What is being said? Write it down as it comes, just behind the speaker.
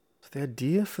The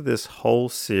idea for this whole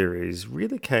series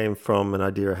really came from an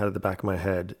idea I had at the back of my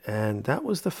head, and that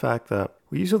was the fact that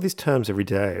we use all these terms every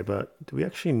day, but do we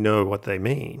actually know what they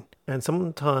mean? And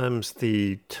sometimes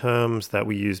the terms that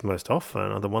we use most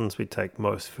often are the ones we take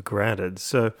most for granted.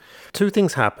 So, two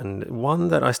things happened. One,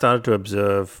 that I started to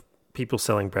observe people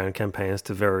selling brand campaigns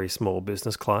to very small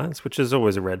business clients, which is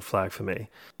always a red flag for me.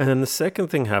 And then the second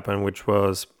thing happened, which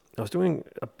was I was doing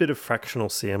a bit of fractional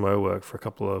CMO work for a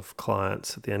couple of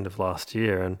clients at the end of last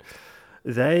year, and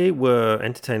they were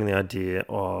entertaining the idea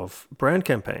of brand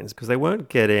campaigns because they weren't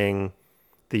getting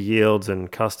the yields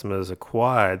and customers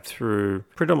acquired through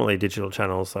predominantly digital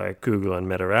channels like Google and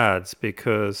Meta ads,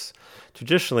 because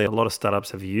traditionally a lot of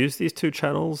startups have used these two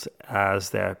channels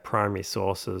as their primary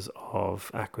sources of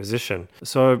acquisition.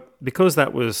 So because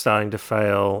that was starting to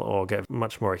fail or get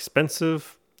much more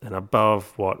expensive and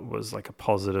above what was like a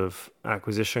positive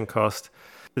acquisition cost,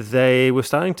 they were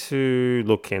starting to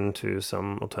look into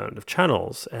some alternative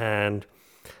channels. And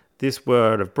this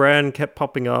word of brand kept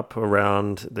popping up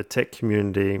around the tech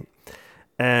community.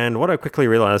 And what I quickly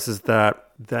realized is that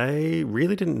they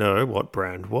really didn't know what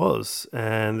brand was.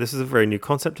 And this is a very new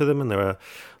concept to them. And they were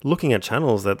looking at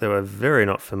channels that they were very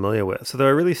not familiar with. So they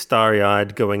were really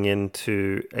starry-eyed going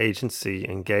into agency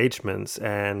engagements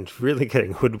and really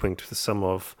getting hoodwinked with some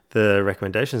of the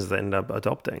recommendations they ended up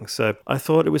adopting. So I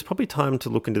thought it was probably time to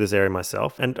look into this area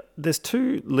myself. And there's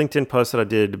two LinkedIn posts that I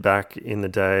did back in the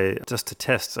day just to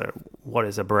test, so what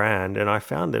is a brand? And I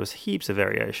found there was heaps of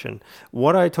variation.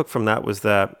 What I took from that was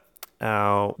that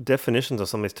our definitions of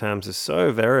some of these terms is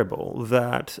so variable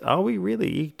that are we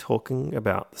really talking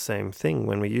about the same thing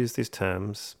when we use these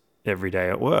terms every day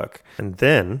at work? And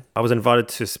then I was invited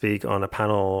to speak on a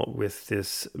panel with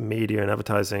this media and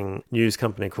advertising news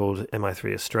company called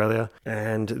MI3 Australia.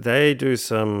 And they do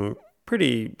some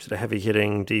pretty sort of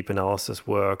heavy-hitting, deep analysis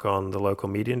work on the local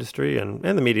media industry and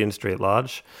the media industry at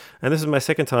large. And this is my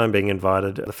second time being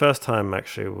invited. The first time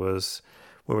actually was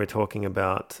when we were talking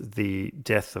about the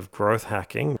death of growth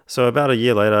hacking. So about a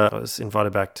year later, I was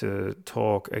invited back to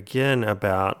talk again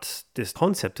about this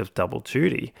concept of double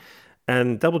duty.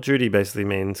 And double duty basically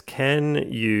means, can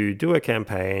you do a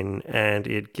campaign and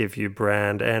it give you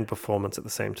brand and performance at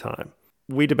the same time?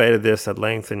 We debated this at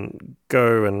length, and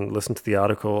go and listen to the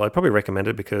article. I'd probably recommend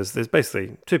it because there's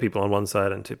basically two people on one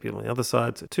side and two people on the other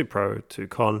side, so two pro, two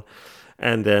con.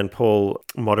 And then Paul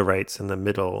moderates in the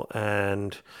middle.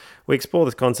 And we explore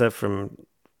this concept from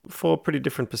four pretty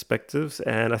different perspectives.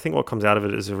 And I think what comes out of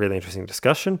it is a really interesting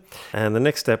discussion. And the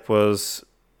next step was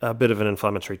a bit of an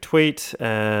inflammatory tweet,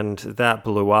 and that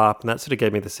blew up. And that sort of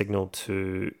gave me the signal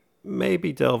to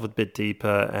maybe delve a bit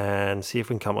deeper and see if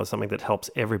we can come up with something that helps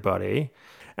everybody.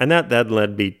 And that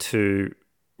led me to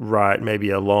write maybe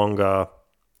a longer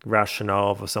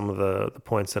rationale for some of the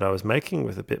points that I was making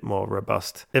with a bit more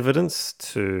robust evidence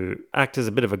to act as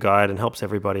a bit of a guide and helps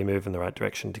everybody move in the right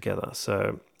direction together.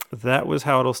 So that was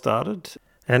how it all started.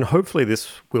 And hopefully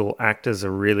this will act as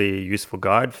a really useful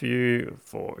guide for you,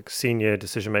 for senior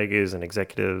decision makers and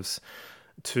executives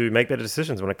to make better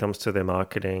decisions when it comes to their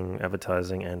marketing,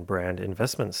 advertising, and brand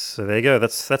investments. So there you go.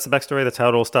 That's the backstory. That's how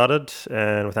it all started.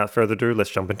 And without further ado, let's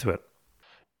jump into it.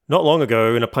 Not long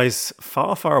ago, in a place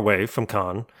far, far away from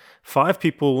Cannes, 5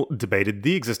 people debated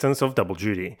the existence of double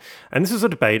duty. And this is a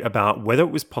debate about whether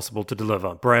it was possible to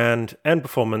deliver brand and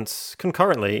performance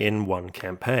concurrently in one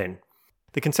campaign.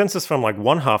 The consensus from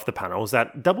one half the panel was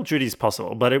that double duty is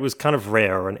possible, but it was kind of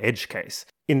rare or an edge case.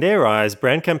 In their eyes,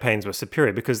 brand campaigns were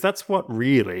superior because that's what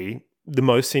really the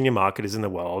most senior marketers in the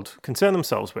world concern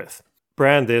themselves with.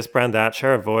 Brand this, brand that,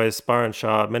 share of voice, bar and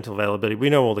sharp, mental availability. We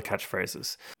know all the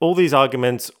catchphrases. All these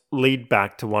arguments lead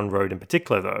back to one road in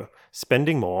particular, though,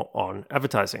 spending more on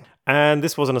advertising. And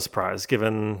this wasn't a surprise,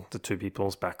 given the two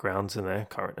people's backgrounds in their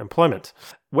current employment.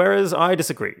 Whereas I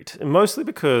disagreed, mostly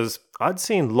because I'd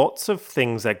seen lots of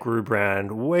things that grew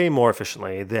brand way more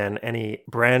efficiently than any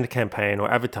brand campaign or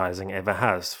advertising ever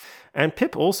has. And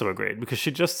Pip also agreed, because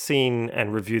she'd just seen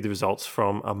and reviewed the results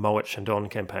from a Moet Chandon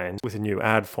campaign with a new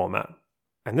ad format.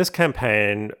 And this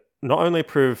campaign not only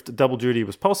proved double duty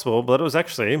was possible, but it was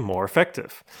actually more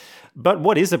effective. But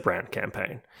what is a brand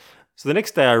campaign? So the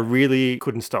next day, I really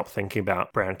couldn't stop thinking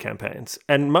about brand campaigns.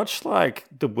 And much like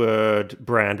the word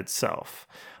brand itself,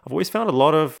 I've always found a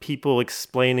lot of people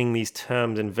explaining these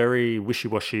terms in very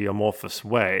wishy-washy, amorphous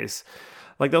ways.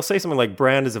 Like they'll say something like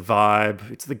brand is a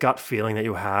vibe, it's the gut feeling that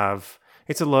you have,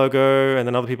 it's a logo, and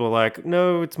then other people are like,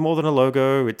 no, it's more than a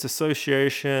logo, it's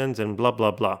associations and blah, blah,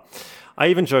 blah. I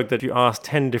even joked that if you ask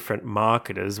 10 different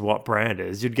marketers what brand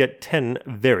is, you'd get 10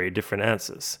 very different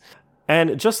answers.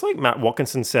 And just like Matt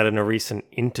Watkinson said in a recent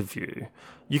interview,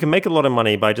 you can make a lot of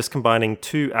money by just combining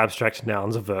two abstract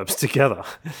nouns or verbs together.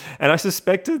 And I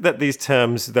suspected that these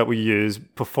terms that we use,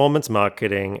 performance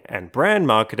marketing and brand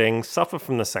marketing, suffer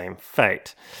from the same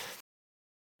fate.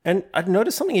 And I'd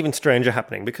noticed something even stranger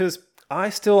happening because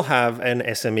I still have an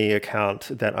SME account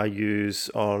that I use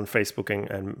on Facebook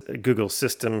and Google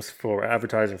systems for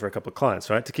advertising for a couple of clients,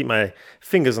 right? To keep my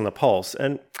fingers on the pulse.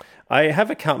 And I have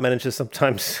account managers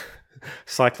sometimes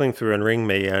cycling through and ring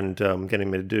me and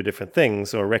getting me to do different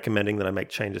things or recommending that I make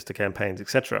changes to campaigns,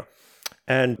 etc.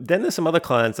 And then there's some other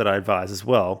clients that I advise as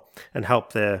well and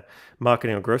help their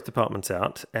marketing or growth departments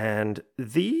out. And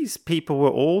these people were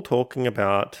all talking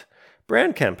about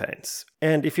brand campaigns.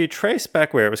 And if you trace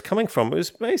back where it was coming from, it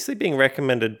was basically being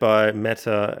recommended by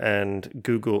Meta and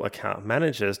Google account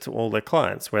managers to all their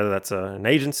clients, whether that's an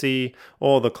agency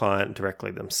or the client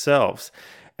directly themselves.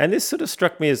 And this sort of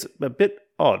struck me as a bit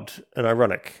odd and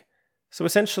ironic. So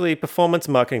essentially, performance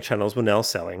marketing channels were now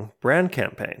selling brand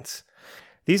campaigns.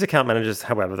 These account managers,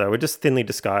 however, though, were just thinly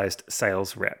disguised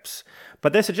sales reps.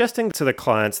 But they're suggesting to the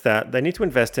clients that they need to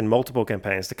invest in multiple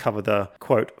campaigns to cover the,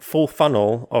 quote, full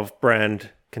funnel of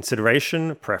brand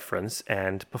consideration, preference,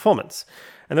 and performance.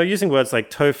 And they're using words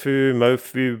like tofu,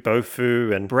 mofu,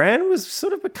 bofu, and brand was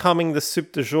sort of becoming the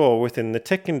soup du jour within the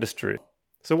tech industry.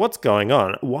 So what's going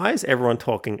on? Why is everyone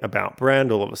talking about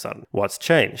brand all of a sudden? What's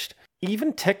changed?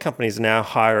 Even tech companies are now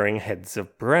hiring heads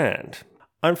of brand.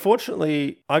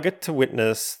 Unfortunately, I get to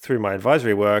witness through my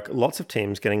advisory work lots of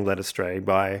teams getting led astray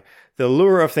by the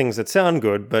lure of things that sound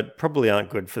good, but probably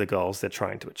aren't good for the goals they're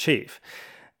trying to achieve.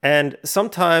 And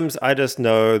sometimes I just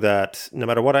know that no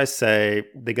matter what I say,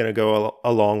 they're going to go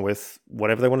along with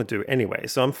whatever they want to do anyway.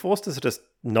 So I'm forced to just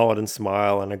nod and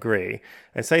smile and agree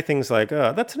and say things like,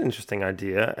 oh, that's an interesting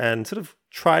idea, and sort of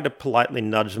try to politely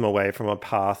nudge them away from a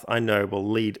path I know will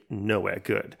lead nowhere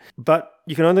good. But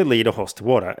you can only lead a horse to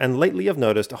water. And lately I've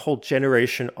noticed a whole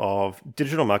generation of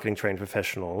digital marketing trained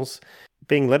professionals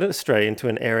being led astray into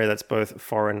an area that's both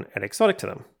foreign and exotic to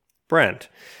them, brand.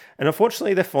 And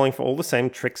unfortunately, they're falling for all the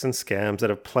same tricks and scams that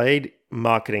have plagued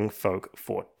marketing folk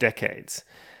for decades.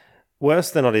 Worse,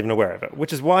 they're not even aware of it,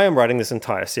 which is why I'm writing this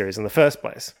entire series in the first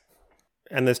place.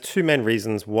 And there's two main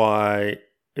reasons why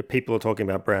people are talking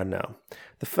about brand now.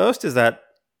 The first is that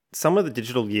some of the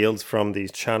digital yields from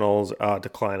these channels are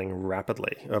declining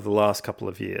rapidly over the last couple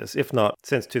of years, if not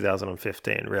since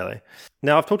 2015, really.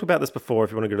 Now, I've talked about this before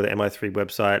if you want to go to the MI3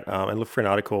 website and look for an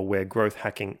article where growth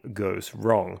hacking goes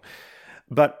wrong.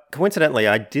 But coincidentally,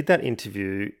 I did that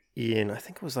interview in, I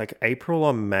think it was like April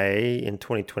or May in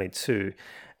 2022.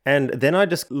 And then I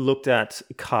just looked at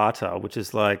Carter, which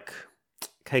is like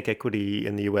Cake Equity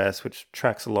in the US, which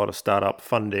tracks a lot of startup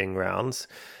funding rounds.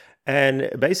 And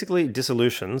basically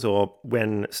dissolutions, or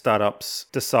when startups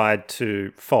decide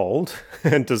to fold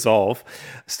and dissolve,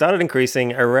 started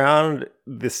increasing around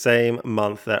the same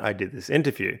month that I did this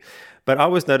interview. But I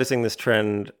was noticing this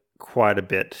trend quite a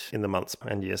bit in the months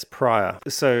and years prior.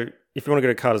 So if you want to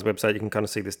go to Carter's website, you can kind of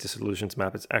see this dissolutions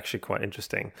map. It's actually quite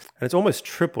interesting. And it's almost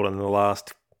tripled in the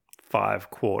last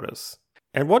 5 quarters.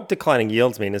 And what declining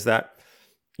yields mean is that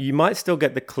you might still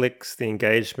get the clicks, the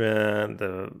engagement,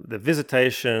 the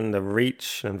visitation, the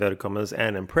reach, inverted commas,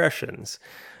 and impressions,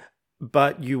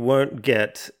 but you won't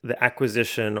get the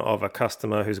acquisition of a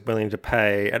customer who's willing to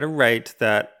pay at a rate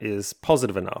that is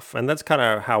positive enough. And that's kind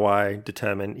of how I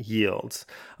determine yields.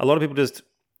 A lot of people just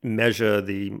measure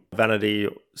the vanity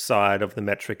side of the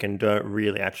metric and don't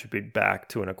really attribute back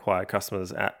to an acquired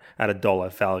customers at a dollar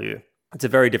value. It's a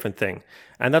very different thing.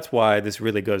 And that's why this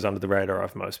really goes under the radar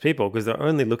of most people, because they're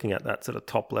only looking at that sort of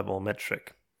top level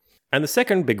metric. And the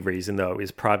second big reason, though,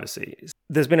 is privacy.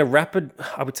 There's been a rapid,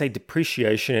 I would say,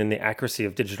 depreciation in the accuracy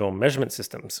of digital measurement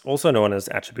systems, also known as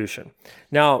attribution.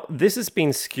 Now, this has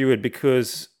been skewed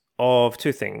because of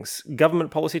two things.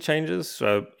 Government policy changes.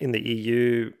 So in the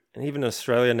EU and even in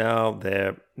Australia now,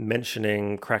 they're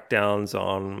mentioning crackdowns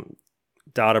on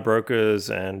data brokers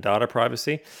and data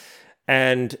privacy.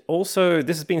 And also,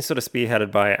 this has been sort of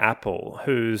spearheaded by Apple,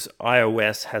 whose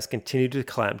iOS has continued to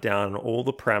clamp down on all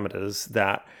the parameters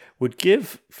that would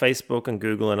give Facebook and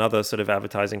Google and other sort of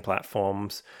advertising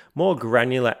platforms more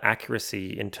granular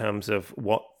accuracy in terms of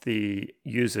what the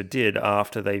user did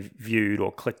after they viewed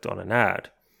or clicked on an ad.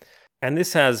 And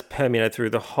this has permeated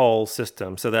through the whole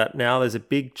system so that now there's a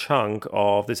big chunk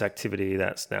of this activity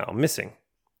that's now missing.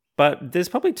 But there's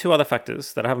probably two other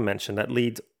factors that I haven't mentioned that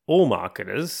lead all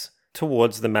marketers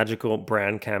towards the magical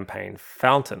brand campaign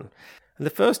fountain. And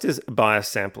the first is bias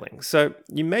sampling. So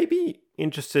you may be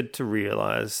interested to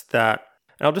realize that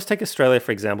And I'll just take Australia,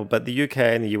 for example, but the UK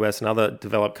and the US and other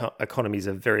developed economies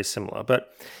are very similar.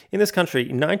 But in this country,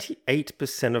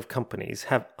 98% of companies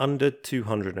have under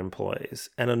 200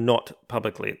 employees and are not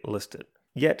publicly listed.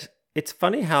 Yet, it's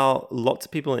funny how lots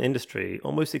of people in industry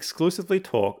almost exclusively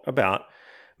talk about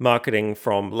marketing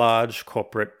from large,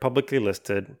 corporate, publicly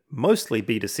listed, mostly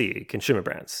B2C consumer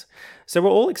brands. So we're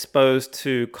all exposed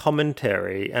to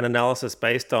commentary and analysis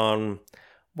based on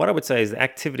what I would say is the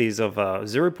activities of a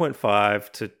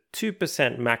 0.5 to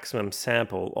 2% maximum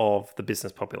sample of the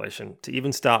business population to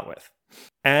even start with.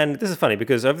 And this is funny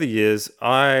because over the years,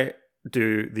 I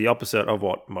do the opposite of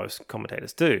what most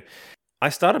commentators do. I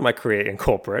started my career in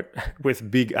corporate with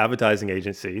big advertising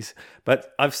agencies,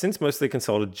 but I've since mostly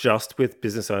consulted just with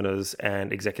business owners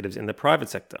and executives in the private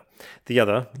sector, the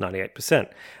other 98%.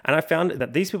 And I found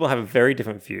that these people have a very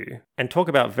different view and talk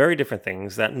about very different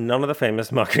things that none of the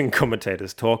famous marketing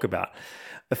commentators talk about.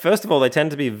 First of all, they tend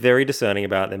to be very discerning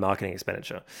about their marketing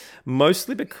expenditure,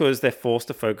 mostly because they're forced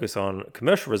to focus on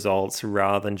commercial results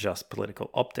rather than just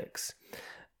political optics.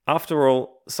 After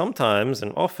all, sometimes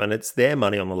and often it's their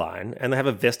money on the line and they have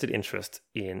a vested interest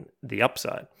in the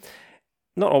upside.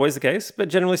 Not always the case, but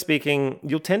generally speaking,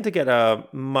 you'll tend to get a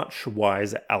much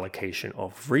wiser allocation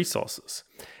of resources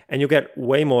and you'll get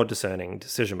way more discerning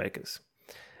decision makers.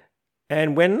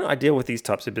 And when I deal with these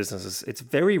types of businesses, it's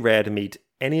very rare to meet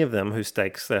any of them who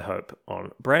stakes their hope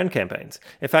on brand campaigns.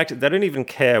 In fact, they don't even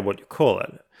care what you call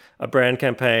it. A brand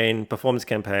campaign, performance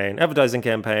campaign, advertising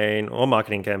campaign, or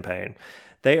marketing campaign.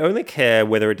 They only care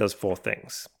whether it does four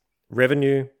things: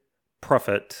 revenue,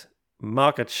 profit,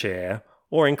 market share,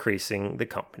 or increasing the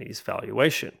company's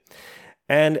valuation.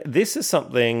 And this is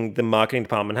something the marketing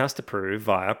department has to prove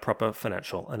via proper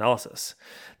financial analysis.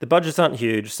 The budgets aren't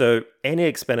huge, so any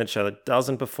expenditure that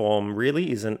doesn't perform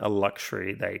really isn't a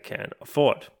luxury they can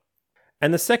afford.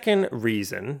 And the second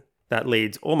reason that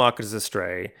leads all marketers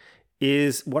astray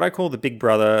is what I call the big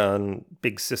brother and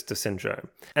big sister syndrome.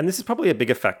 And this is probably a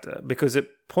bigger factor because it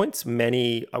points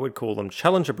many, I would call them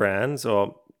challenger brands,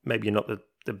 or maybe you're not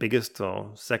the biggest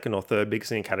or second or third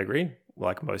biggest in a category,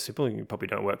 like most people, you probably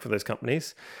don't work for those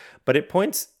companies, but it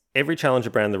points every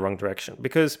challenger brand in the wrong direction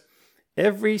because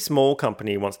every small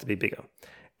company wants to be bigger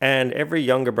and every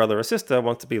younger brother or sister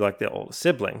wants to be like their older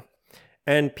sibling.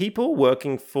 And people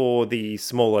working for the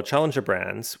smaller challenger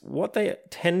brands, what they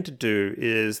tend to do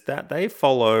is that they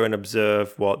follow and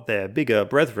observe what their bigger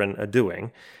brethren are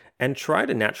doing and try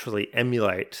to naturally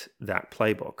emulate that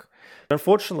playbook.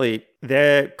 Unfortunately,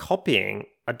 they're copying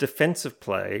a defensive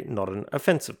play, not an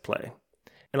offensive play.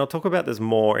 And I'll talk about this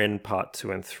more in part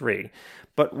 2 and 3.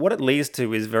 But what it leads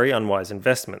to is very unwise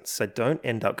investments that don't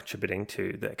end up contributing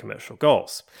to their commercial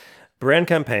goals. Brand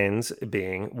campaigns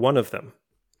being one of them.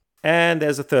 And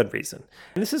there's a third reason.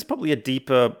 And this is probably a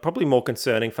deeper, probably more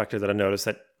concerning factor that I noticed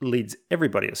that leads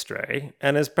everybody astray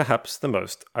and is perhaps the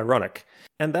most ironic.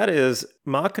 And that is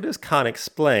marketers can't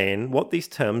explain what these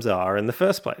terms are in the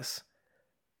first place.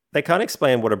 They can't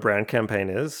explain what a brand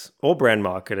campaign is, or brand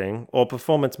marketing, or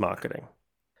performance marketing.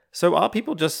 So are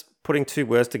people just putting two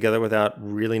words together without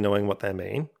really knowing what they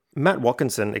mean? Matt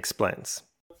Watkinson explains.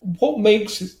 What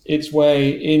makes its way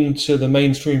into the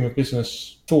mainstream of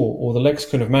business thought or the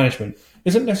lexicon of management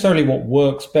isn't necessarily what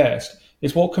works best.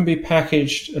 It's what can be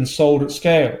packaged and sold at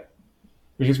scale,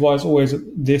 which is why it's always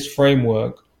this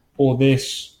framework or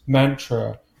this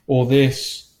mantra or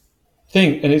this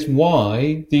thing. And it's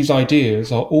why these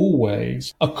ideas are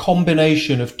always a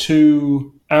combination of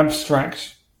two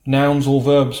abstract nouns or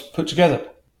verbs put together,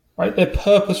 right? They're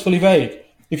purposefully vague.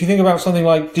 If you think about something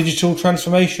like digital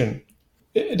transformation,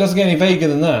 it doesn't get any vaguer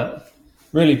than that,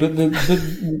 really. But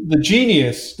the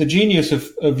genius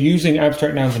of using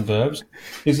abstract nouns and verbs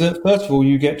is that, first of all,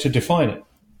 you get to define it.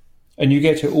 And you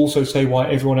get to also say why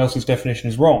everyone else's definition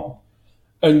is wrong.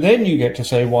 And then you get to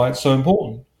say why it's so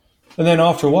important. And then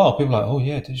after a while, people are like, oh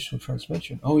yeah, digital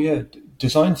transformation. Oh yeah,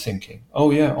 design thinking.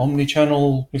 Oh yeah,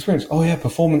 omni-channel experience. Oh yeah,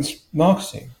 performance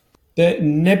marketing. They're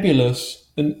nebulous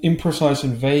and imprecise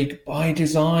and vague by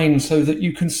design so that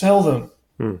you can sell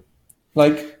them.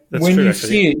 Like, that's when true, you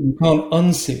see it, you can't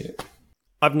unsee it.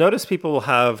 I've noticed people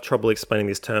have trouble explaining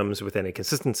these terms with any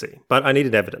consistency, but I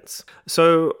needed evidence.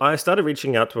 So I started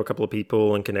reaching out to a couple of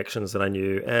people and connections that I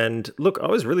knew. And look, I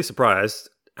was really surprised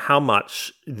how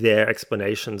much their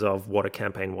explanations of what a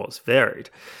campaign was varied,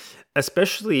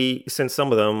 especially since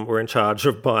some of them were in charge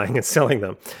of buying and selling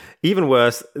them. Even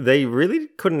worse, they really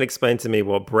couldn't explain to me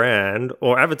what brand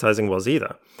or advertising was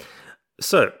either.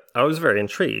 So I was very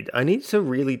intrigued. I needed to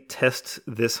really test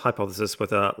this hypothesis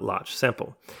with a large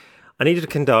sample. I needed to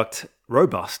conduct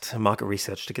robust market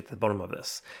research to get to the bottom of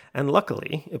this. And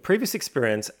luckily, a previous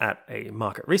experience at a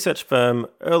market research firm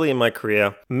early in my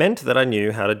career meant that I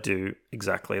knew how to do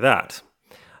exactly that.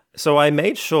 So I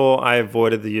made sure I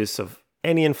avoided the use of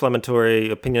any inflammatory,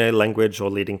 opinionated language or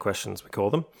leading questions, we call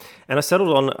them. And I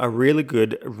settled on a really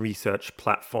good research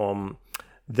platform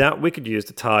that we could use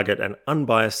to target an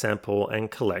unbiased sample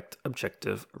and collect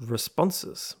objective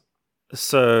responses.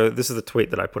 So this is the tweet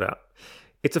that I put out.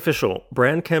 It's official.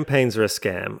 Brand campaigns are a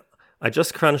scam. I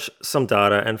just crunched some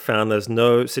data and found there's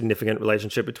no significant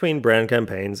relationship between brand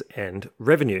campaigns and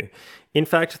revenue. In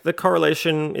fact, the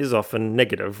correlation is often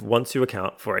negative once you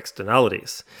account for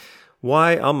externalities.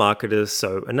 Why are marketers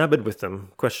so enamored with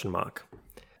them? ?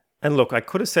 And look, I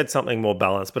could have said something more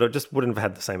balanced, but it just wouldn't have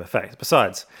had the same effect.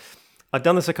 Besides, I've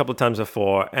done this a couple of times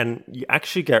before, and you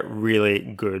actually get really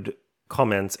good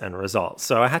comments and results.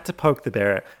 So I had to poke the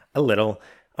bear a little.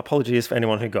 Apologies for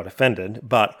anyone who got offended,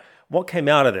 but what came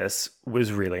out of this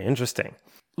was really interesting.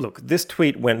 Look, this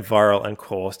tweet went viral and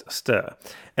caused a stir.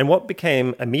 And what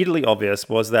became immediately obvious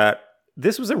was that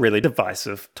this was a really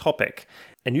divisive topic.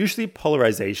 And usually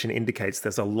polarization indicates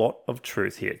there's a lot of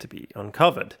truth here to be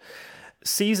uncovered.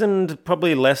 Seasoned,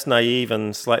 probably less naive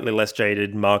and slightly less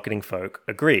jaded marketing folk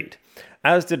agreed,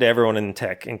 as did everyone in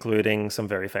tech, including some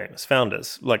very famous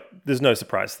founders. Like, there's no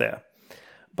surprise there.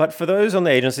 But for those on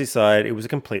the agency side, it was a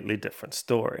completely different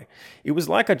story. It was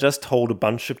like I just told a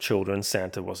bunch of children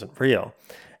Santa wasn't real.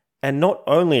 And not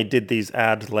only did these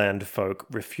ad land folk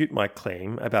refute my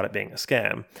claim about it being a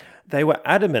scam, they were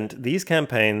adamant these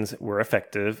campaigns were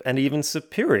effective and even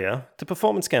superior to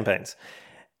performance campaigns.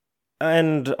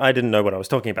 And I didn't know what I was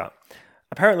talking about.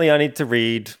 Apparently, I need to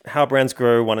read How Brands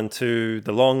Grow 1 and 2,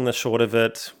 The Long, the Short of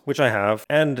It, which I have,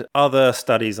 and other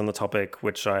studies on the topic,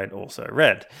 which I'd also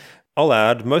read.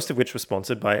 Aloud, most of which were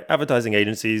sponsored by advertising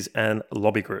agencies and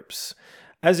lobby groups.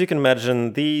 As you can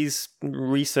imagine, these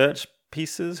research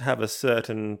pieces have a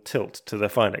certain tilt to their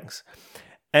findings.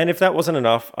 And if that wasn't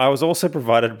enough, I was also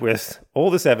provided with all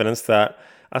this evidence that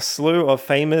a slew of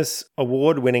famous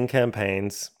award-winning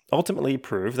campaigns ultimately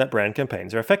prove that brand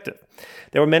campaigns are effective.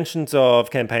 There were mentions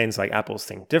of campaigns like Apple's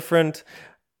Think Different,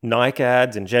 Nike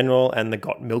ads in general, and the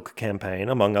Got Milk campaign,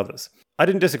 among others. I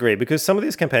didn't disagree because some of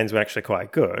these campaigns were actually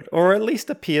quite good, or at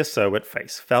least appear so at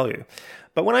face value.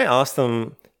 But when I asked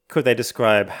them, could they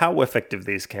describe how effective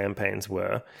these campaigns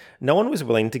were, no one was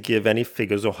willing to give any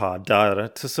figures or hard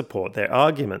data to support their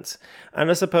arguments. And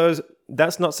I suppose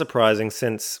that's not surprising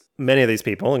since many of these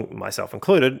people, myself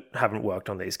included, haven't worked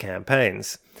on these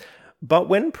campaigns. But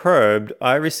when probed,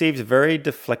 I received very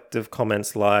deflective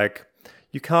comments like,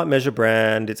 you can't measure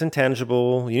brand, it's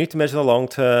intangible, you need to measure the long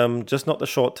term, just not the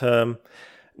short term.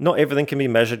 Not everything can be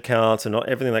measured counts, and not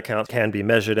everything that counts can be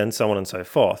measured, and so on and so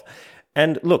forth.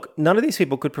 And look, none of these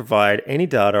people could provide any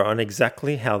data on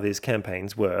exactly how these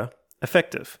campaigns were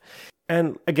effective.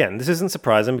 And again, this isn't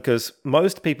surprising because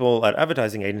most people at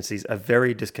advertising agencies are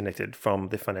very disconnected from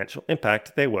the financial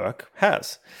impact their work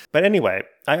has. But anyway,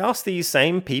 I asked these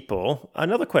same people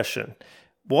another question.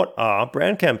 What are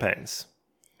brand campaigns?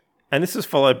 And this was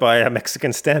followed by a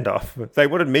Mexican standoff. They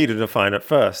wanted me to define it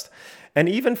first. And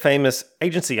even famous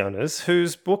agency owners,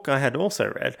 whose book I had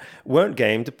also read, weren't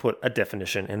game to put a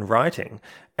definition in writing.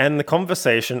 And the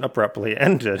conversation abruptly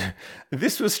ended.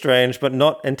 This was strange, but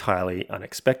not entirely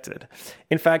unexpected.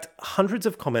 In fact, hundreds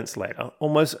of comments later,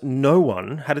 almost no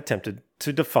one had attempted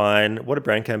to define what a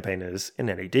brand campaign is in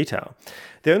any detail.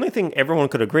 The only thing everyone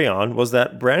could agree on was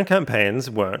that brand campaigns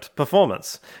weren't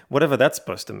performance, whatever that's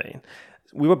supposed to mean.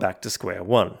 We were back to square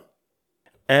one.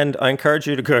 And I encourage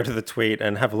you to go to the tweet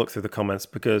and have a look through the comments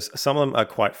because some of them are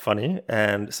quite funny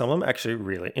and some of them are actually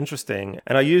really interesting.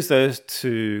 And I use those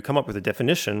to come up with a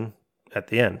definition at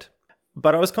the end.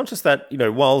 But I was conscious that,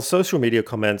 while social media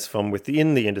comments from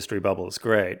within the industry bubble is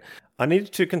great, I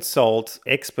needed to consult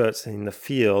experts in the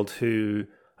field who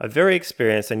are very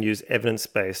experienced and use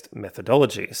evidence-based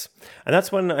methodologies. And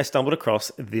that's when I stumbled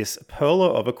across this pearl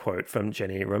of a quote from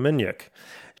Jenny Romaniuk.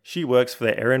 She works for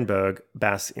the Ehrenberg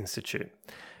Bass Institute.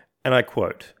 And I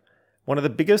quote, "One of the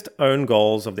biggest own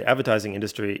goals of the advertising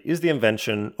industry is the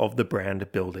invention of the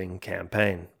brand building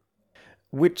campaign."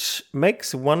 Which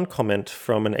makes one comment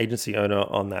from an agency owner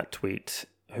on that tweet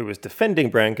who was defending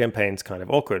brand campaigns kind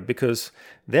of awkward because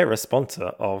they're a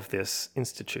sponsor of this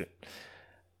institute.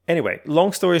 Anyway,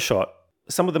 long story short,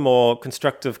 Some of the more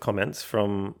constructive comments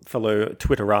from fellow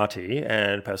Twitterati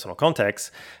and personal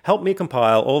contacts helped me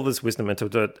compile all this wisdom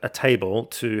into a table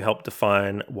to help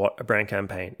define what a brand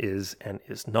campaign is and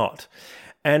is not.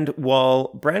 And while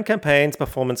brand campaigns,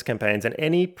 performance campaigns, and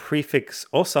any prefix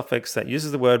or suffix that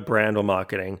uses the word brand or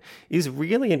marketing is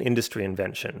really an industry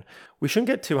invention, we shouldn't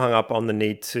get too hung up on the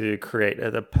need to create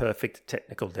the perfect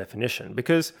technical definition,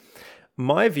 because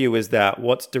my view is that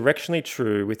what's directionally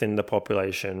true within the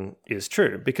population is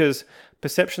true, because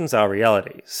perceptions are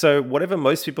reality. So whatever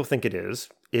most people think it is,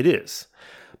 it is.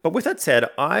 But with that said,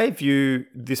 I view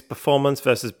this performance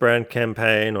versus brand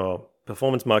campaign or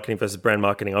performance marketing versus brand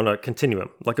marketing on a continuum,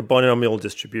 like a binomial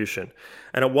distribution.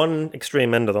 And at one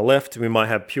extreme end on the left, we might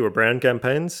have pure brand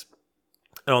campaigns.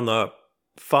 And on the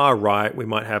far right, we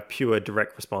might have pure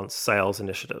direct response sales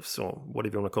initiatives, or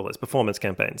whatever you want to call this, performance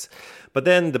campaigns. But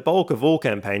then the bulk of all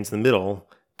campaigns in the middle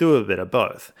do a bit of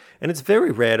both. And it's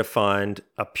very rare to find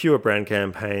a pure brand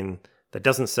campaign that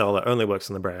doesn't sell, that only works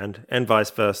on the brand, and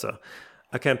vice versa.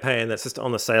 A campaign that's just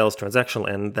on the sales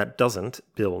transactional end that doesn't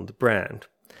build brand.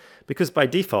 Because by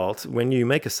default, when you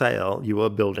make a sale, you are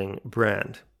building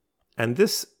brand. And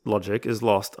this logic is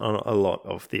lost on a lot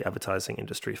of the advertising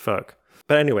industry folk.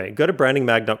 But anyway, go to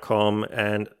brandingmag.com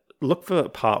and look for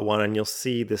part 1, and you'll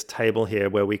see this table here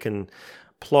where we can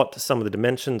plot some of the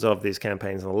dimensions of these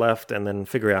campaigns on the left and then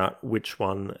figure out which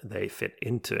one they fit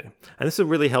into. And this will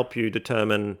really help you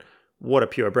determine what a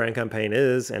pure brand campaign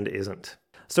is and isn't.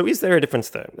 So is there a difference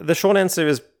though? The short answer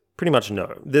is pretty much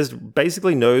no. There's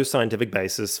basically no scientific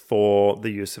basis for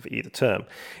the use of either term.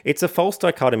 It's a false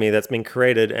dichotomy that's been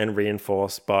created and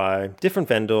reinforced by different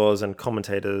vendors and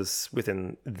commentators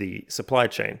within the supply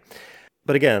chain.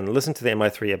 But again, listen to the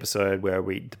MI3 episode where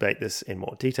we debate this in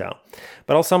more detail.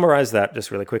 But I'll summarize that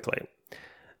just really quickly.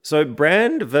 So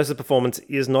brand versus performance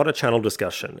is not a channel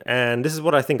discussion. And this is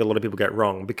what I think a lot of people get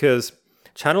wrong, because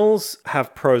channels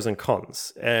have pros and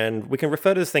cons, and we can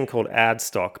refer to this thing called ad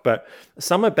stock, but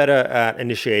some are better at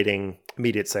initiating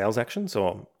immediate sales actions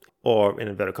or in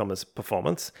inverted commas,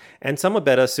 performance, and some are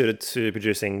better suited to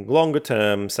producing longer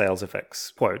term sales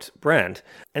effects, quote, brand.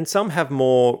 And some have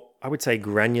more, I would say,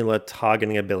 granular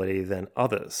targeting ability than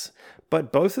others.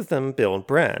 But both of them build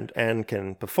brand and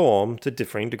can perform to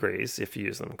differing degrees if you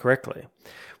use them correctly.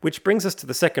 Which brings us to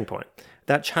the second point,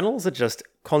 that channels are just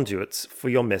conduits for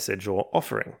your message or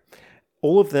offering.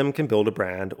 All of them can build a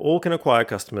brand, all can acquire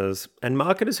customers, and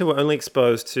marketers who are only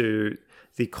exposed to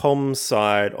the comms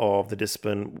side of the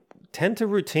discipline tend to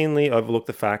routinely overlook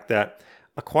the fact that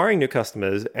acquiring new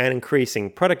customers and increasing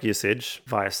product usage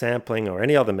via sampling or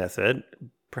any other method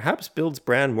perhaps builds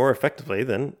brand more effectively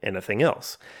than anything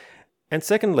else. And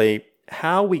secondly,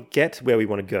 how we get where we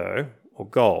want to go, or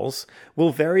goals,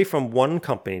 will vary from one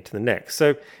company to the next.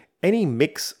 So any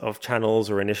mix of channels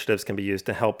or initiatives can be used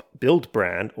to help build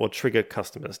brand or trigger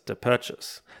customers to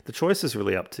purchase. The choice is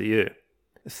really up to you.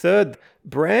 Third,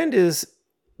 brand is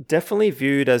definitely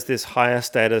viewed as this higher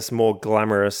status, more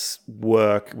glamorous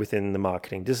work within the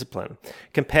marketing discipline,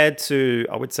 compared to,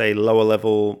 I would say, lower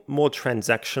level, more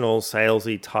transactional,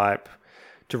 salesy type,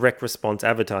 direct response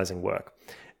advertising work.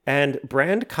 And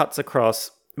brand cuts across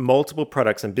multiple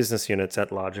products and business units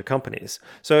at larger companies.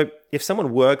 So if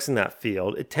someone works in that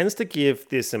field, it tends to give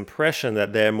this impression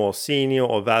that they're more senior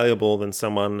or valuable than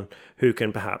someone who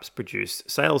can perhaps produce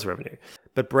sales revenue.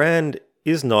 But brand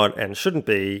is not and shouldn't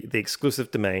be the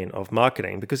exclusive domain of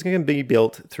marketing, because it can be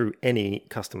built through any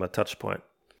customer touchpoint.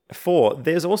 4,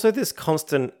 there's also this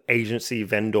constant agency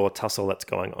vendor tussle that's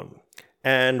going on.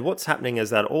 And what's happening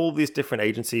is that all these different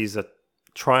agencies are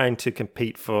trying to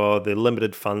compete for the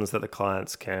limited funds that the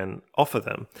clients can offer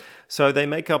them. So they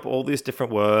make up all these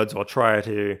different words or try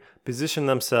to position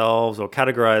themselves or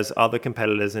categorize other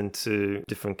competitors into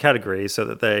different categories so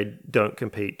that they don't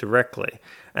compete directly.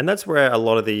 And that's where a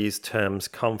lot of these terms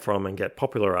come from and get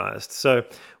popularized. So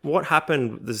what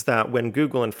happened is that when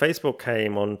Google and Facebook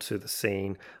came onto the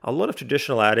scene, a lot of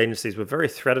traditional ad agencies were very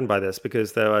threatened by this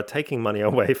because they were taking money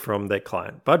away from their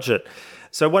client budget.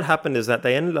 So what happened is that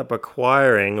they ended up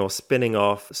acquiring or spinning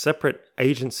off separate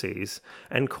agencies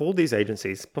and called these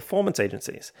agencies performance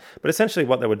agencies. But essentially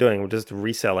what they were doing was just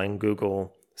reselling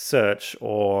Google search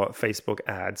or Facebook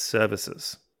ad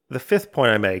services. The 5th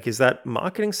point I make is that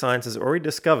marketing science has already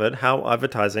discovered how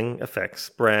advertising affects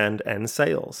brand and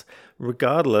sales,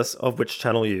 regardless of which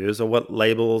channel you use or what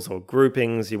labels or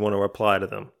groupings you want to apply to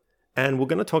them. And we're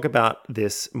going to talk about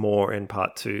this more in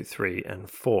part 2, 3, and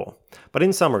 4. But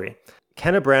in summary,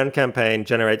 can a brand campaign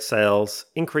generate sales,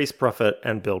 increase profit,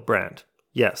 and build brand?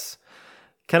 Yes.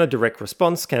 Can a direct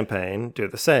response campaign do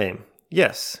the same?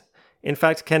 Yes. In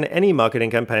fact, can any marketing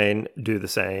campaign do the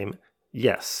same?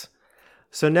 Yes.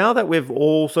 So now that we've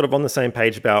all sort of on the same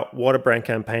page about what a brand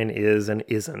campaign is and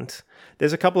isn't,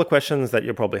 there's a couple of questions that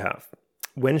you'll probably have.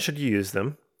 When should you use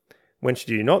them? When should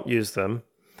you not use them?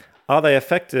 Are they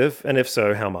effective? And if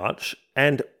so, how much?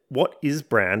 And what is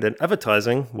brand and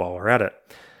advertising while we're at it?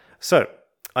 So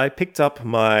I picked up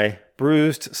my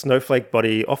bruised snowflake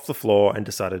body off the floor and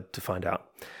decided to find out.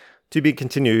 To be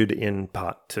continued in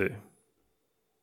part 2.